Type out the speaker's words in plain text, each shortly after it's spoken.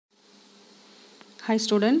Hi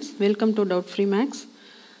students, welcome to Doubt Free Max.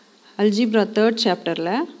 Algebra third chapter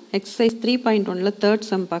la exercise 3.1 la third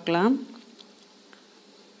sum பார்க்கலாம்.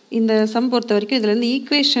 இந்த sum பொறுத்த வரைக்கும் இதுல இருந்து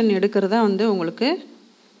ஈக்குவேஷன் எடுக்கிறதா வந்து உங்களுக்கு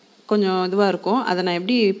கொஞ்சம் இதுவா இருக்கும். அதை நான்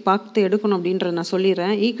எப்படி பார்த்து எடுக்கணும் அப்படின்றத நான்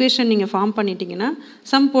சொல்லிடுறேன். ஈக்குவேஷன் நீங்க ஃபார்ம் பண்ணிட்டீங்கன்னா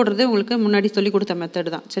சம் போடுறது உங்களுக்கு முன்னாடி சொல்லி கொடுத்த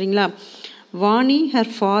மெத்தட் தான். சரிங்களா? Vani, her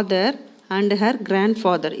father and her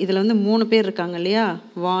grandfather. இதுல வந்து மூணு பேர் இருக்காங்க இல்லையா?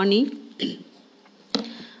 Vani,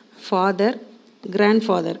 father,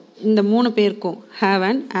 grandfather. இந்த மூணு பேருக்கும் have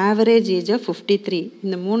an average age of 53.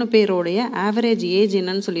 இந்த மூணு பேரோடைய average age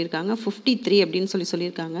என்னன்னு சொல்லியிருக்காங்க 53 அப்படின்னு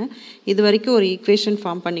சொல்லியிருக்காங்க. இது வரைக்கும் ஒரு ஈக்குவேஷன்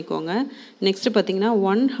ஃபார்ம் பண்ணிக்கோங்க. நெக்ஸ்ட் பார்த்தீங்கன்னா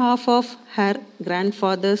 1/2 of her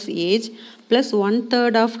grandfather's age plus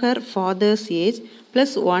 1/3 of her father's age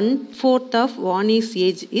plus 1/4 of Vani's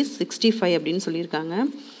age is 65 அப்படின்னு சொல்லியிருக்காங்க.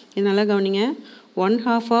 இதனால கவனிங்க,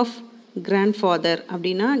 1/2 of grandfather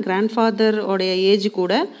அப்படின்னா grandfather உடைய ஏஜ்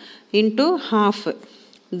கூட into half,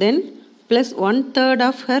 then plus 1/3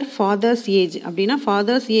 of her father's age அப்படின்னா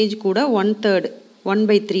father's age கூட 1/3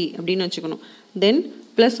 1/3 அப்படின்னு வச்சுக்கணும். then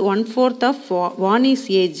plus 1/4 of Vani's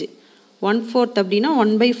age, 1/4 அப்படின்னா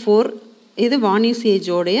 1/4, இது Vani's age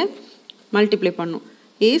உடைய மல்டிப்ளை பண்ணும்,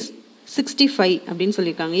 is 65 அப்படின்னு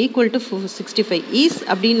சொல்லியிருக்காங்க. Equal to 65. is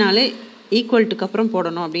அப்படின்னாலே ஈக்குவல்ட்டுக்கு அப்புறம்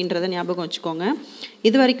போடணும் அப்படின்றத ஞாபகம் வச்சுக்கோங்க.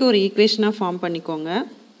 இது வரைக்கும் ஒரு ஈக்குவேஷனாக ஃபார்ம் பண்ணிக்கோங்க.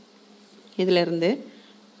 இதிலிருந்து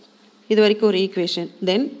இது வரைக்கும் ஒரு ஈக்குவேஷன்.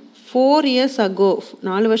 தென் 4 years ago,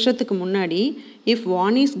 4 வருஷத்துக்கு முன்னாடி, if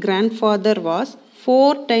Vani's grandfather was 4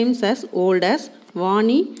 times as old as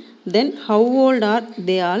Vani, then how old are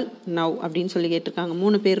they all now அப்படின்னு சொல்லி கேட்டிருக்காங்க.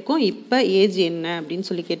 மூணு பேருக்கும் இப்போ ஏஜ் என்ன அப்படின்னு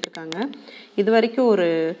சொல்லி கேட்டிருக்காங்க. இது வரைக்கும் ஒரு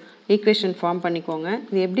ஈக்குவேஷன் ஃபார்ம் பண்ணிக்கோங்க.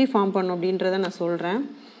 இது எப்படி ஃபார்ம் பண்ணும் அப்படின்றத நான் சொல்கிறேன்.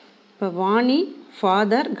 இப்போ வாணி,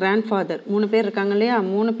 ஃபாதர், கிராண்ட்ஃபாதர் மூணு பேர் இருக்காங்க இல்லையா?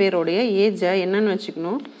 மூணு பேரோடைய ஏஜை என்னன்னு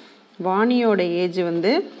வச்சுக்கணும். வாணியோட ஏஜ்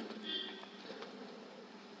வந்து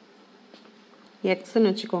எக்ஸ்ன்னு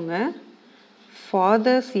வச்சுக்கோங்க.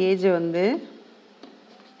 ஃபாதர்ஸ் ஏஜ் வந்து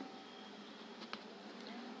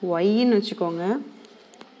ஒய்ன்னு வச்சுக்கோங்க.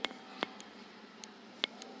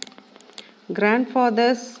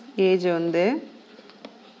 கிராண்ட்ஃபாதர்ஸ் ஏஜ் வந்து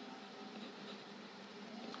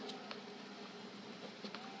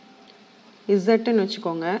இசட்டுன்னு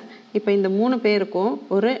வச்சுக்கோங்க. இப்போ இந்த மூணு பேருக்கும்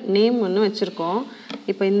ஒரு நேம் ஒன்று வச்சுருக்கோம்.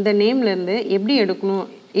 இப்போ இந்த நேம்லேருந்து எப்படி எடுக்கணும்,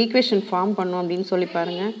 ஈக்குவேஷன் ஃபார்ம் பண்ணணும் அப்படின்னு சொல்லி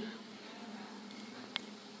பாருங்கள்.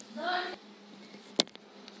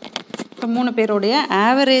 இப்போ மூணு பேருடைய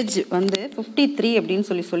ஆவரேஜ் வந்து 53 அப்படின்னு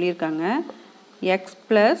சொல்லியிருக்காங்க. X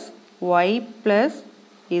plus Y plus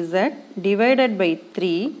Z divided by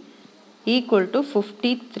 3 equal to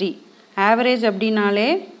 53. Average அப்படின்னாலே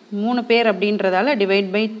மூணு பேர் அப்படின்றதால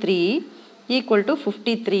divide by 3 equal to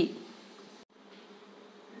 53.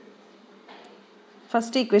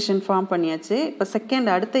 First equation form பண்ணியாச்சு. இப்போ செகண்ட்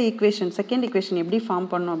ஈக்குவேஷன் எப்படி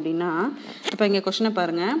ஃபார்ம் பண்ணோம் அப்படின்னா, இப்போ இங்கே கொஸ்டினை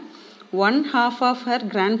பாருங்கள். 1/2 of her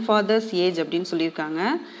grandfather's age அப்படின்னு சொல்லியிருக்காங்க.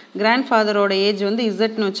 கிராண்ட்ஃபாதரோட ஏஜ் வந்து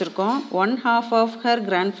இசட்னு வச்சுருக்கோம். 1/2 of her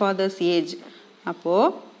grandfather's age, அப்போது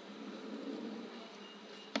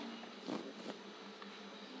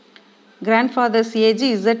கிராண்ட்ஃபாதர்ஸ் ஏஜ்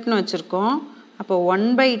இசட்னு வச்சுருக்கோம். அப்போ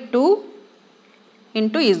 1/2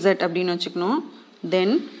 இன்ட்டு இசட் அப்படின்னு வச்சுக்கணும்.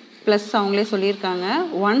 தென் ப்ளஸ் அவங்களே சொல்லியிருக்காங்க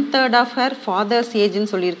 1/3 of her father's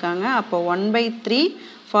ஏஜ்னு சொல்லியிருக்காங்க. அப்போ 1/3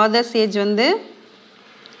 ஃபாதர்ஸ் ஏஜ் வந்து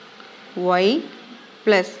y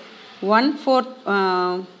plus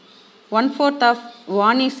 1/4 of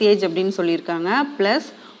Vani's age அப்படின்னு சொல்லியிருக்காங்க. Plus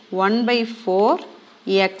 1/4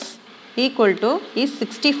 x equal to is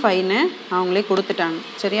 65ன்னு அவங்களே கொடுத்துட்டாங்க.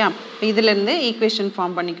 சரியா? இதிலேருந்து ஈக்குவேஷன்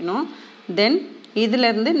ஃபார்ம் பண்ணிக்கணும். தென்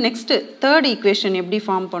இதிலேருந்து நெக்ஸ்ட்டு தேர்ட் ஈக்குவேஷன் எப்படி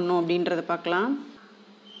ஃபார்ம் பண்ணும் அப்படின்றத பார்க்கலாம்.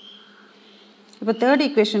 இப்போ தேர்ட்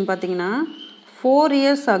ஈக்குவேஷன் பார்த்தீங்கன்னா 4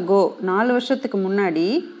 years ago, 4 வருஷத்துக்கு முன்னாடி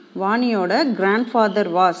வாணியோட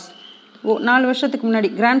கிராண்ட்ஃபாதர் வாஸ், 4 வருஷத்துக்கு முன்னாடி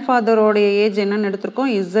கிராண்ட்ஃபாதரோடைய ஏஜ் என்னன்னு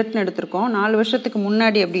எடுத்திருக்கோம், இசட்னு எடுத்திருக்கோம். 4 வருஷத்துக்கு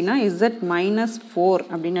முன்னாடி அப்படின்னா இசட் -4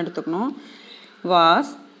 அப்படின்னு எடுத்துக்கணும்.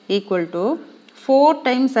 Was equal to 4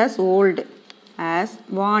 times as old as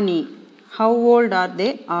Vani, how old are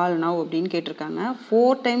they all now அப்படின்னு கேட்டிருக்காங்க.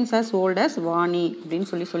 4 times as old as Vani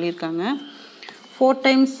அப்படின்னு சொல்லியிருக்காங்க. 4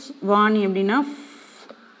 times வாணி அப்படின்னா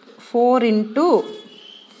 4 into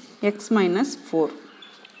x minus 4.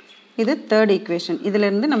 இது தேர்ட் ஈக்குவேஷன்.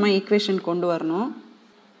 இதிலேருந்து நம்ம ஈக்குவேஷன் கொண்டு வரணும்.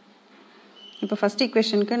 இப்போ ஃபஸ்ட்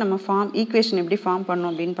ஈக்குவேஷனுக்கு நம்ம ஈக்குவேஷன் எப்படி ஃபார்ம்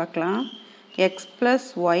பண்ணோம் அப்படின்னு பார்க்கலாம். X plus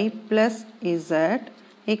Y plus Z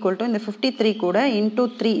equal to இந்த 53 கூட இன்டூ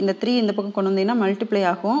 3, இந்த 3 இந்த பக்கம் கொண்டு வந்தீங்கன்னா மல்டிப்ளை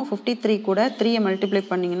ஆகும். 53 கூட 3யை மல்டிப்ளை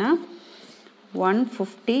பண்ணிங்கன்னா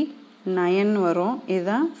 159 வரும்.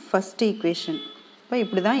 இதுதான் ஃபஸ்ட் ஈக்குவேஷன். இப்போ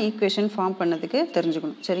இப்படி தான் ஈக்குவேஷன் ஃபார்ம் பண்ணதுக்கு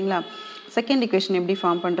தெரிஞ்சுக்கணும். சரிங்களா? செகண்ட் ஈக்குவேஷன் எப்படி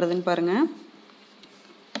ஃபார்ம் பண்ணுறதுன்னு பாருங்கள்.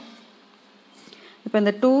 இப்போ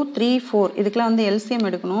இந்த 2 3 4 இதுக்கெல்லாம் வந்து எல்சிஎம்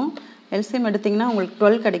எடுக்கணும். எல்சிஎம் எடுத்திங்கன்னா உங்களுக்கு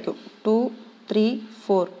 12 கிடைக்கும். 2 3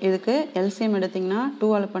 4 இதுக்கு எல்சிஎம் எடுத்திங்கன்னா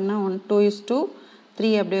 2ஆல் பண்ணால் 1 2 is 2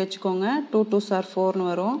 3 அப்படியே வச்சுக்கோங்க. 2 2s are 4னு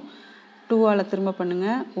வரும். 2ஆல் திரும்ப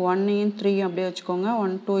பண்ணுங்கள். 1ஐயும் 3யும் அப்படியே வச்சுக்கோங்க.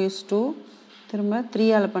 1 2 is 2 திரும்ப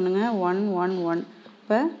 3ஆல் பண்ணுங்கள். 1 1 1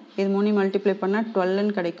 இப்போ இது 3 மல்டிப்ளை பண்ணால்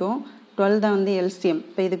 12ன்னு கிடைக்கும். 12 தான் வந்து எல்சிஎம்.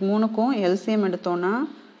 இப்போ இதுக்கு 3க்கும் எல்சிஎம் எடுத்தோன்னா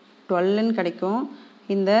 12ன்னு கிடைக்கும்.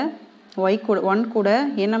 இந்த y கூட 1 கூட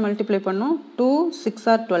என்ன மல்டிப்ளை பண்ணும்? 2 6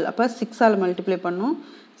 are 12. அப்போ 6ஆல் மல்டிப்ளை பண்ணும்.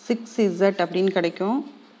 6z அப்படின்னு கிடைக்கும்.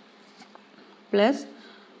 Plus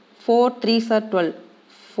 4 3s are 12.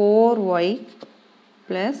 4y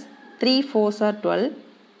plus 3 4s are 12.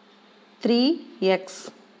 3x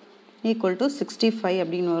equal to 65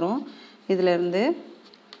 அப்படின்னு வரும். இதிலேருந்து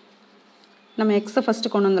நம்ம எக்ஸை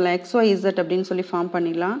ஃபஸ்ட்டு கொண்டு வந்துடலாம். xyz அப்படின்னு சொல்லி ஃபார்ம்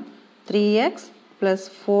பண்ணிடலாம். 3x plus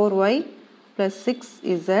 4y plus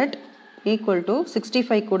 6z equal to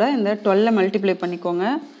 65 கூட இந்த 12 மல்டிப்ளை பண்ணிக்கோங்க.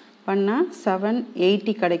 பண்ணால்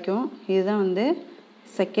 780 கிடைக்கும். இதுதான் வந்து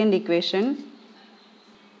செகண்ட் ஈக்குவேஷன்.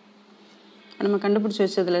 நம்ம கண்டுபிடிச்சி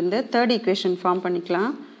வச்சதுலேருந்து தேர்ட் ஈக்குவேஷன் ஃபார்ம்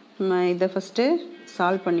பண்ணிக்கலாம். நம்ம இதை ஃபஸ்ட்டு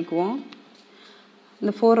சால்வ் பண்ணிக்குவோம்.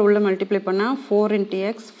 இந்த 4 உள்ள மல்டிப்ளை பண்ணால் 4 into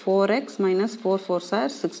x 4x minus 4 4s are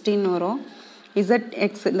 16 வரும்.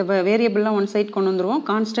 zx இந்த வேரியபிள்லாம் ஒன் சைட் கொண்டு வந்துடுவோம்.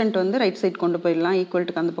 கான்ஸ்டன்ட் வந்து ரைட் சைட் கொண்டு போயிடலாம்.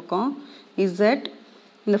 ஈக்குவல்ட்டுக்கு அந்த பக்கம் z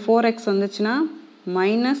இந்த 4x வந்துச்சுன்னா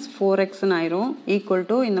மைனஸ் 4xன்னு ஆயிரும். ஈக்குவல்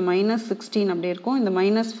டு இந்த மைனஸ் 16 அப்படியே இருக்கும். இந்த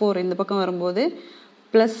மைனஸ் 4 இந்த பக்கம் வரும்போது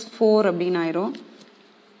ப்ளஸ் 4 அப்படின்னு ஆயிரும்.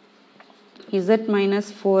 z minus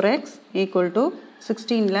 4x equal to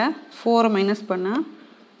 16ல் 4 minus பண்ணால்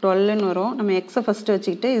 12ன்னு வரும். நம்ம எக்ஸை ஃபஸ்ட்டு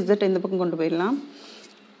வச்சுக்கிட்டு z இந்த பக்கம் கொண்டு போயிடலாம்.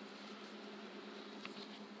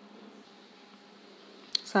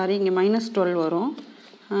 சாரி, இங்கே மைனஸ் 12 வரும்.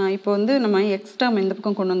 இப்போ வந்து நம்ம எக்ஸ் டேர்ம் இந்த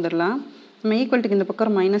பக்கம் கொண்டு வந்துடலாம். நம்ம ஈக்குவல்ட்டுக்கு இந்த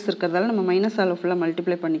பக்கம் மைனஸ் இருக்கிறதால நம்ம மைனஸால் ஃபுல்லாக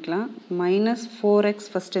மல்டிப்ளை பண்ணிக்கலாம். மைனஸ் 4x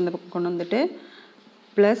ஃபஸ்ட்டு இந்த பக்கம் கொண்டு வந்துட்டு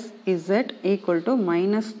plus z equal to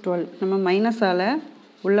minus 12. நம்ம மைனஸால்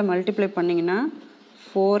உள்ள மல்டிப்ளை பண்ணிங்கன்னா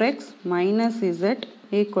 4x minus z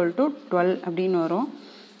equal to 12 அப்படின்னு வரும்.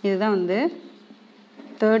 இதுதான் வந்து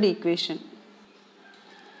தேர்ட் ஈக்குவேஷன்.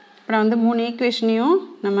 இப்போ நான் வந்து 3 ஈக்குவேஷனையும்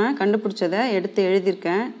நம்ம கண்டுபிடிச்சதை எடுத்து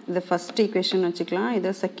எழுதியிருக்கேன். இது ஃபஸ்ட் ஈக்குவேஷன் வச்சுக்கலாம்.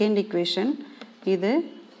 இது செகண்ட் ஈக்குவேஷன். இது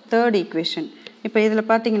தேர்ட் ஈக்குவேஷன். இப்போ இதில்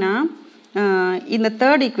பார்த்தீங்கன்னா இந்த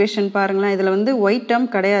தேர்ட் ஈக்குவேஷன் பாருங்களேன். இதில் வந்து ஒய் டேர்ம்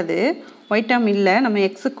கிடையாது. ஒய் டேர்ம் இல்லை. நம்ம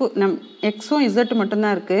எக்ஸும் இசட்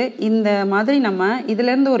மட்டும்தான் இருக்குது. இந்த மாதிரி நம்ம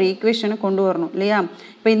இதிலேருந்து ஒரு ஈக்குவேஷனை கொண்டு வரணும் இல்லையா?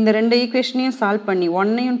 இப்போ இந்த 2 ஈக்குவேஷனையும் சால்வ் பண்ணி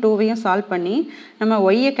 1ஐயும் 2ஐயும் சால்வ் பண்ணி நம்ம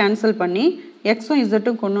ஒய்யை கேன்சல் பண்ணி எக்ஸும்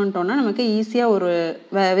இசட்டும் கொண்டு வந்துட்டோம்னா நமக்கு ஈஸியாக ஒரு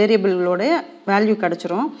வேரியபிள்களோட வேல்யூ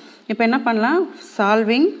கிடச்சிரும். இப்போ என்ன பண்ணலாம்?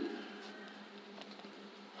 சால்விங்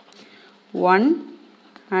 1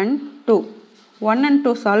 and 2 1 and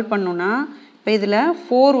 2 சால்வ் பண்ணோன்னா இப்போ இதில்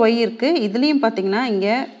 4y இருக்குது. இதுலேயும் பார்த்தீங்கன்னா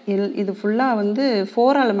இங்கே இது ஃபுல்லாக வந்து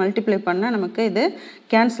 4ஆல் மல்டிப்ளை பண்ணால் நமக்கு இது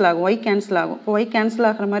கேன்சல் ஆகும். ஒய் கேன்சல் ஆகும். இப்போ ஒய் கேன்சல்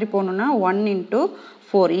ஆகிற மாதிரி போகணுன்னா 1 into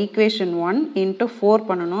 4 ஈக்குவேஷன் 1 into 4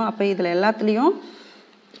 பண்ணணும். அப்போ இதில் எல்லாத்துலேயும்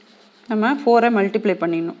நம்ம 4ஐ மல்டிப்ளை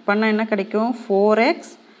பண்ணிடணும். பண்ணால் என்ன கிடைக்கும்? 4x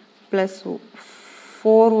plus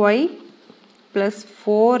 4y plus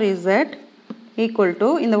 4z equal to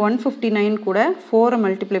இந்த 159 கூட 4ஐ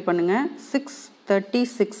மல்டிப்ளை பண்ணுங்கள்.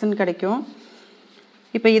 636ன்னு கிடைக்கும்.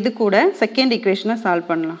 இப்போ இது கூட செகண்ட் ஈக்குவேஷனை சால்வ்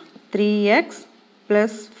பண்ணலாம். 3x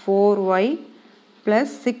plus 4y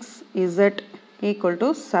plus 6z equal to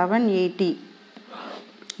 780.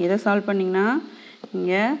 இதை சால்வ் பண்ணிங்கன்னா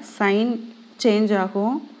இங்கே சைன் சேஞ்ச்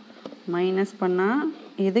ஆகும். மைனஸ் பண்ணால்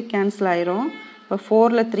இது கேன்சல் ஆயிரும். இப்போ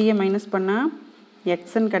 4ல் 3ஐ மைனஸ் பண்ணால்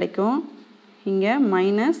எக்ஸ்ன்னு கிடைக்கும். இங்கே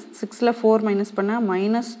மைனஸ் 6ல் 4 மைனஸ் பண்ணால்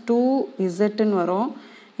மைனஸ் 2zன்னு வரும்.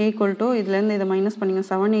 ஈக்குவல் டு இதுலேருந்து இதை மைனஸ் பண்ணிங்க.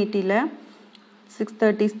 780ல்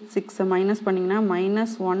 636 மைனஸ் பண்ணிங்கன்னா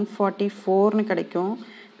மைனஸ் 144ன்னு கிடைக்கும்.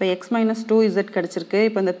 இப்போ எக்ஸ் மைனஸ் 2z கிடச்சிருக்கு.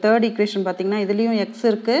 இப்போ இந்த தேர்ட் ஈக்குவேஷன் பார்த்திங்கன்னா இதுலேயும் எக்ஸ்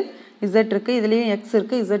இருக்குது, இசட் இருக்குது, இதுலேயும் எக்ஸ்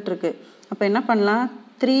இருக்குது, இசட் இருக்குது. அப்போ என்ன பண்ணலாம்?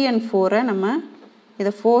 3 and 4ஐ நம்ம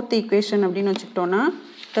இதை ஃபோர்த் ஈக்குவேஷன் அப்படின்னு வச்சுக்கிட்டோன்னா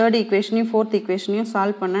தேர்ட் ஈக்குவேஷனையும் ஃபோர்த் ஈக்குவேஷனையும்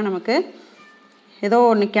சால்வ் பண்ணால் நமக்கு ஏதோ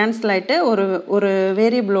ஒன்று கேன்சல் ஆகிட்டு ஒரு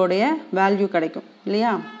வேரியபிளோடைய வேல்யூ கிடைக்கும்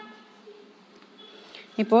இல்லையா?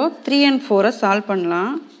 இப்போது 3 and 4ஐ சால்வ்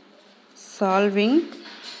பண்ணலாம். Solving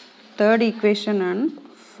third equation and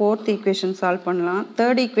fourth equation solve பண்ணலாம்.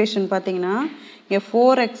 தேர்ட் ஈக்குவேஷன் பார்த்தீங்கன்னா இங்கே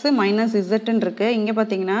 4x மைனஸ் இசட்டுன்னு இருக்குது. இங்கே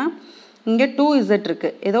பார்த்தீங்கன்னா இங்கே 2z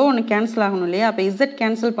இருக்குது. ஏதோ ஒன்று கேன்சல் ஆகணும் இல்லையா? அப்போ இசட்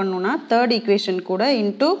கேன்சல் பண்ணணுன்னா தேர்ட் ஈக்குவேஷன் கூட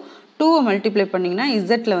இன்ட்டு 2ஐ மல்டிப்ளை பண்ணிங்கன்னா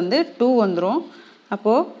இசட்டில் வந்து 2 வந்துடும்.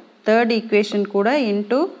 அப்போது தேர்ட் ஈக்குவேஷன் கூட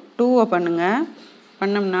இன்ட்டு 2ஐ பண்ணுங்கள்.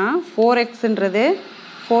 பண்ணோம்னா 4xன்றது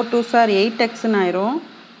 4 2s are 8xன்னு ஆயிரும்.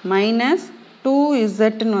 மைனஸ்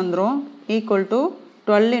 2zன்னு வந்துடும். equal to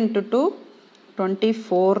 12 into 2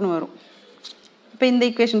 24 னு வரும். இப்போ இந்த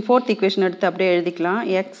ஈக்குவேஷன் ஃபோர்த் ஈக்குவேஷன் எடுத்து அப்படியே எழுதிக்கலாம்.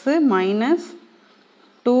 x minus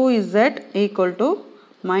 2z equal to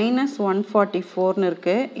minus 144 னு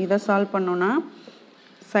இருக்கு. இதை சால்வ் பண்ணோன்னா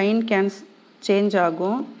சைன் சேஞ்ச்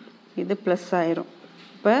ஆகும், இது ப்ளஸ் ஆயிரும்.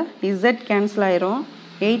 இப்போ z கேன்சல் ஆயிரும்,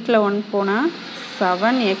 8ல் 1 போனால்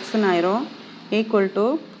 7xன்னு ஆயிரும், ஈக்குவல் டு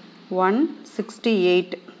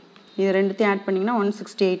 168. இது ரெண்டுத்தையும் ஆட் பண்ணிங்கன்னா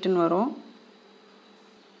 168ன்னு வரும்.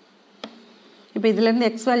 இப்போ இதிலேருந்து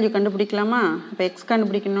எக்ஸ் வேல்யூ கண்டுபிடிக்கலாமா? இப்போ எக்ஸ்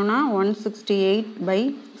கண்டுபிடிக்கணும்னா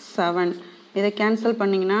 168/7. இதை கேன்சல்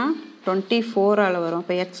பண்ணிங்கன்னா 24 வரும்.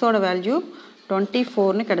 இப்போ எக்ஸோட வேல்யூ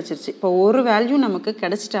 24ன்னு கிடச்சிருச்சு. இப்போ ஒரு வேல்யூ நமக்கு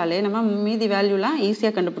கிடச்சிட்டாலே நம்ம மீதி வேல்யூலாம்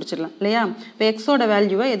ஈஸியாக கண்டுபிடிச்சிடலாம் இல்லையா? இப்போ எக்ஸோட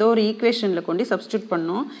வேல்யூவை ஏதோ ஒரு ஈக்குவேஷனில் கொண்டு சப்ஸ்டியூட்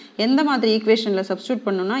பண்ணணும். எந்த மாதிரி ஈக்குவேஷனில் சப்ஸ்டியூட்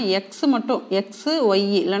பண்ணணும்னா எக்ஸ் மட்டும், எக்ஸு ஒய்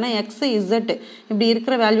இல்லைனா எக்ஸு இசட் இப்படி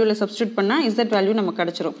இருக்கிற வேல்யூவில் சப்ஸ்டியூட் பண்ணால் இசட் வேல்யூ நமக்கு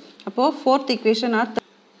கிடச்சிரும். அப்போது ஃபோர்த் ஈக்குவேஷன் ஆர்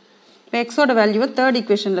இப்போ எக்ஸோட வேல்யூவை தேர்ட்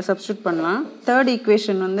ஈக்குவேஷனில் சப்ஸ்டியூட் பண்ணலாம். தேர்ட்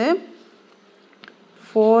ஈக்குவேஷன் வந்து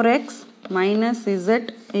 4x minus z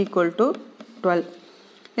equal to 12.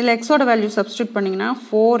 இதில் எக்ஸோட வேல்யூ சப்ஸ்டியூட் பண்ணிங்கன்னா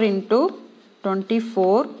 4 into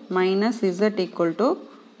 24 minus z equal to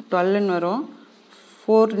 12ன்னு வரும்.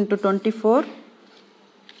 4 into 24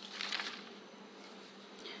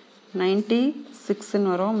 96ன்னு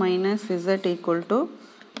வரும், minus z equal to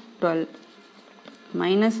 12.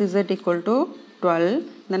 minus z equal to 12.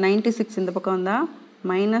 இந்த 96 இந்த பக்கம் வந்தால்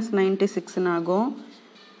minus 96ன்னு ஆகும்.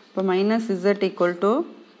 இப்போ minus z equal to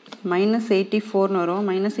minus 84ன்னு வரும்.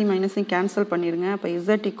 மைனஸையும் கேன்சல் பண்ணிடுங்க. அப்போ z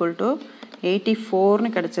equal to 84ன்னு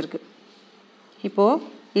கிடச்சிருக்கு. இப்போது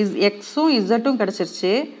எக்ஸும் இசட்டும்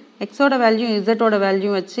கிடச்சிருச்சு. எக்ஸோட வேல்யூ இசட்டோட வேல்யூ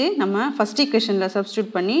வச்சு நம்ம ஃபஸ்ட் ஈக்குவேஷனில்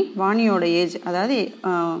சப்ஸ்டியூட் பண்ணி வாணியோட ஏஜ், அதாவது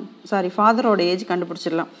ஃபாதரோட ஏஜ்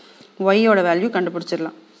கண்டுபிடிச்சிடலாம், ஒய்யோட வேல்யூ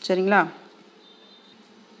கண்டுபிடிச்சிடலாம். சரிங்களா?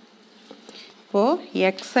 இப்போது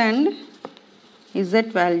X and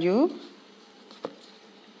Z value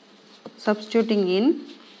substituting இன்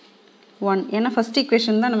 1. ஏன்னா ஃபஸ்ட்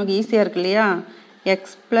ஈக்குவேஷன் தான் நமக்கு ஈஸியாக இருக்கு இல்லையா?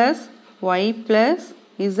 X plus Y plus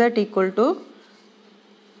Z equal to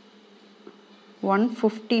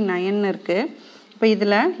 159 இருக்குது. இப்போ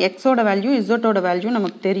இதில் எக்ஸோட வேல்யூ இசட்டோட வேல்யூ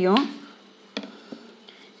நமக்கு தெரியும்.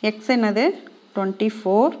 எக்ஸ் என்னது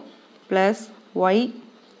 24 plus Y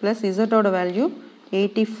plus இசட்டோட value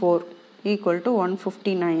 84 equal to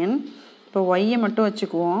 159. இப்போ ஒய்யை மட்டும்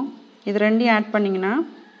வச்சுக்குவோம். இது ரெண்டையும் ஆட் பண்ணிங்கன்னா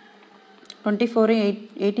 24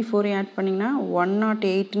 84 ஆட் பண்ணிங்கன்னா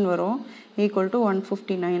 108ன்னு வரும், ஈக்குவல் டு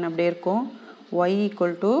 159 அப்படியே இருக்கும். ஒய்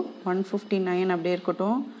ஈக்குவல் டு 159 அப்படியே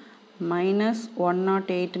இருக்கட்டும், மைனஸ்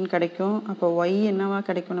 108ன்னு கிடைக்கும். அப்போ ஒய் என்னவா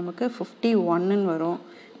கிடைக்கும் நமக்கு 51ன்னு வரும்.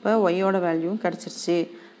 இப்போ ஒய்யோட வேல்யூவும் கிடச்சிருச்சு.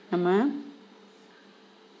 நம்ம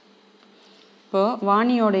இப்போது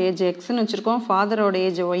வாணியோட ஏஜ் எக்ஸ்ன்னு வச்சுருக்கோம், ஃபாதரோட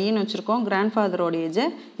ஏஜ் ஒய்ன்னு வச்சுருக்கோம், கிராண்ட் ஃபாதரோட ஏஜை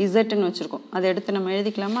இசட்டுன்னு வச்சுருக்கோம். அதை எடுத்து நம்ம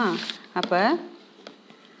எழுதிக்கலாமா? அப்போ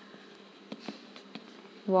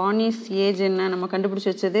வாணிஸ் ஏஜ் என்ன நம்ம கண்டுபிடிச்சி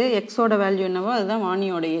வச்சது, எக்ஸோட வேல்யூ என்னவோ அதுதான்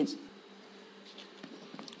வாணியோட ஏஜ்.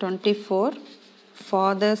 24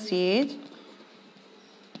 ஃபாதர்ஸ்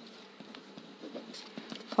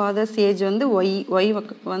ஏஜ் வந்து ஒய்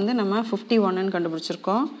வந்து நம்ம 51ன்னு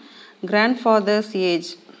கண்டுபிடிச்சிருக்கோம். Grand fathers age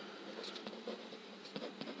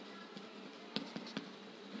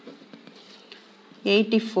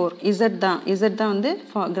 84. இசட் தான் வந்து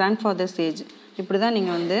கிராண்ட் ஃபாதர்ஸ் ஏஜ். இப்படி தான்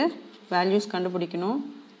நீங்கள் வந்து வேல்யூஸ் கண்டுபிடிக்கணும்.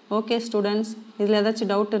 ஓகே ஸ்டூடெண்ட்ஸ், இதில் ஏதாச்சும்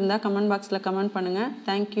டவுட் இருந்தால் கமெண்ட் பாக்ஸில் கமெண்ட் பண்ணுங்கள்.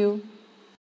 தேங்க்யூ.